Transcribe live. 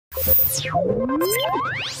Now,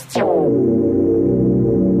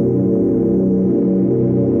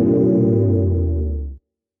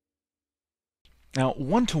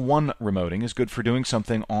 one-to-one remoting is good for doing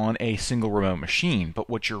something on a single remote machine, but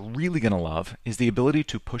what you're really going to love is the ability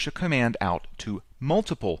to push a command out to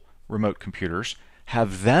multiple remote computers,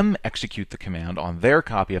 have them execute the command on their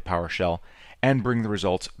copy of PowerShell, and bring the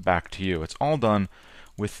results back to you. It's all done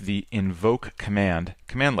with the invoke command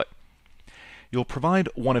commandlet. You'll provide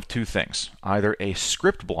one of two things, either a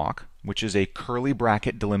script block, which is a curly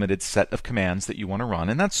bracket delimited set of commands that you want to run,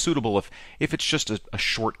 and that's suitable if it's just a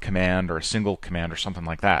short command or a single command or something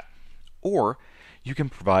like that. Or you can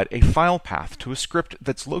provide a file path to a script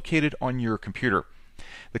that's located on your computer.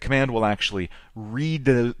 The command will actually read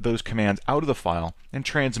those commands out of the file and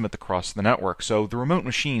transmit across the network, so the remote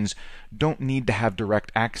machines don't need to have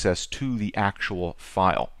direct access to the actual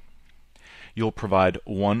file. You'll provide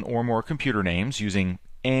one or more computer names using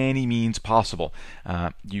any means possible.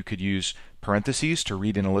 You could use parentheses to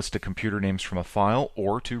read in a list of computer names from a file,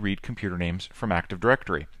 or to read computer names from Active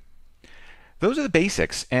Directory. Those are the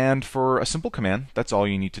basics, and for a simple command, that's all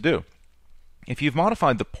you need to do. If you've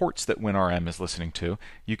modified the ports that WinRM is listening to,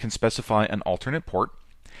 you can specify an alternate port.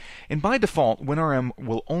 And by default, WinRM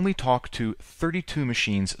will only talk to 32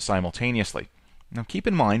 machines simultaneously. Now keep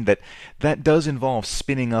in mind that that does involve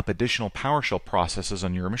spinning up additional PowerShell processes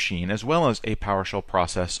on your machine, as well as a PowerShell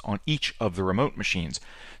process on each of the remote machines.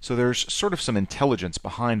 So there's sort of some intelligence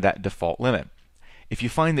behind that default limit. If you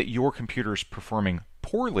find that your computer is performing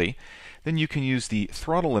poorly, then you can use the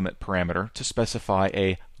throttle limit parameter to specify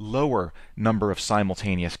a lower number of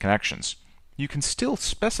simultaneous connections. You can still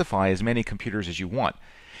specify as many computers as you want.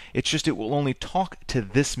 It's just it will only talk to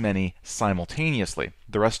this many simultaneously.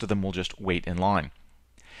 The rest of them will just wait in line.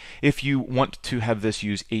 If you want to have this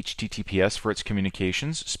use HTTPS for its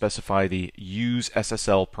communications, specify the use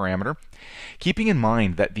SSL parameter, keeping in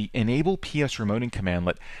mind that the enable PS remoting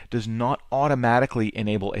commandlet does not automatically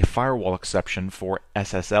enable a firewall exception for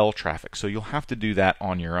SSL traffic, so you'll have to do that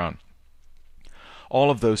on your own.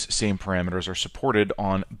 All of those same parameters are supported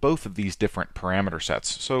on both of these different parameter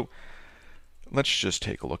sets. So let's just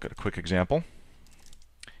take a look at a quick example.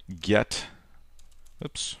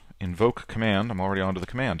 Invoke command. I'm already onto the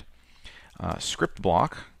command. Script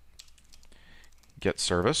block, get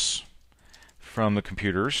service from the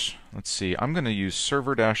computers. Let's see, I'm going to use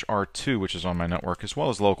server-R2, which is on my network, as well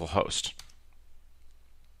as localhost.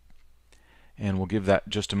 And we'll give that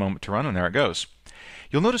just a moment to run, and there it goes.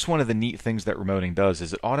 You'll notice one of the neat things that remoting does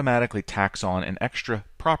is it automatically tacks on an extra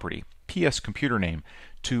property, PS computer name,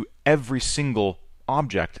 to every single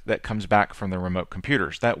object that comes back from the remote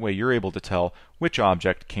computers. That way you're able to tell which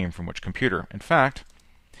object came from which computer. In fact,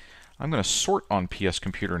 I'm going to sort on PS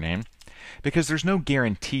computer name because there's no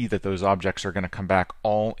guarantee that those objects are going to come back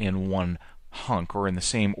all in one hunk or in the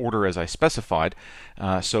same order as I specified.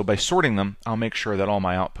 So by sorting them, I'll make sure that all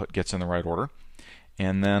my output gets in the right order.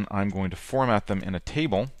 And then I'm going to format them in a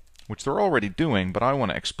table, which they're already doing, but I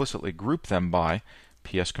want to explicitly group them by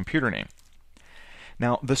PS computer name.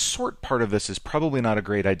 Now, the sort part of this is probably not a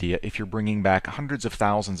great idea if you're bringing back hundreds of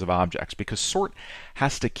thousands of objects, because sort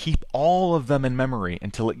has to keep all of them in memory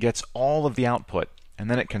until it gets all of the output, and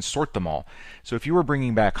then it can sort them all. So if you were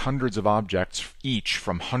bringing back hundreds of objects each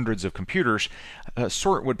from hundreds of computers,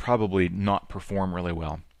 sort would probably not perform really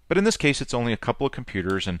well. But in this case, it's only a couple of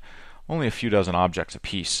computers and only a few dozen objects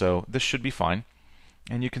apiece, so this should be fine.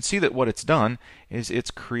 And you can see that what it's done is it's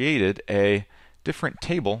created a different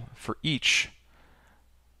table for each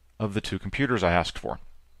of the two computers I asked for.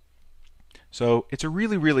 So it's a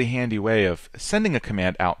really, really handy way of sending a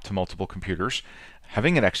command out to multiple computers,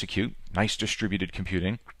 having it execute, nice distributed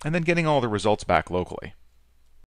computing, and then getting all the results back locally.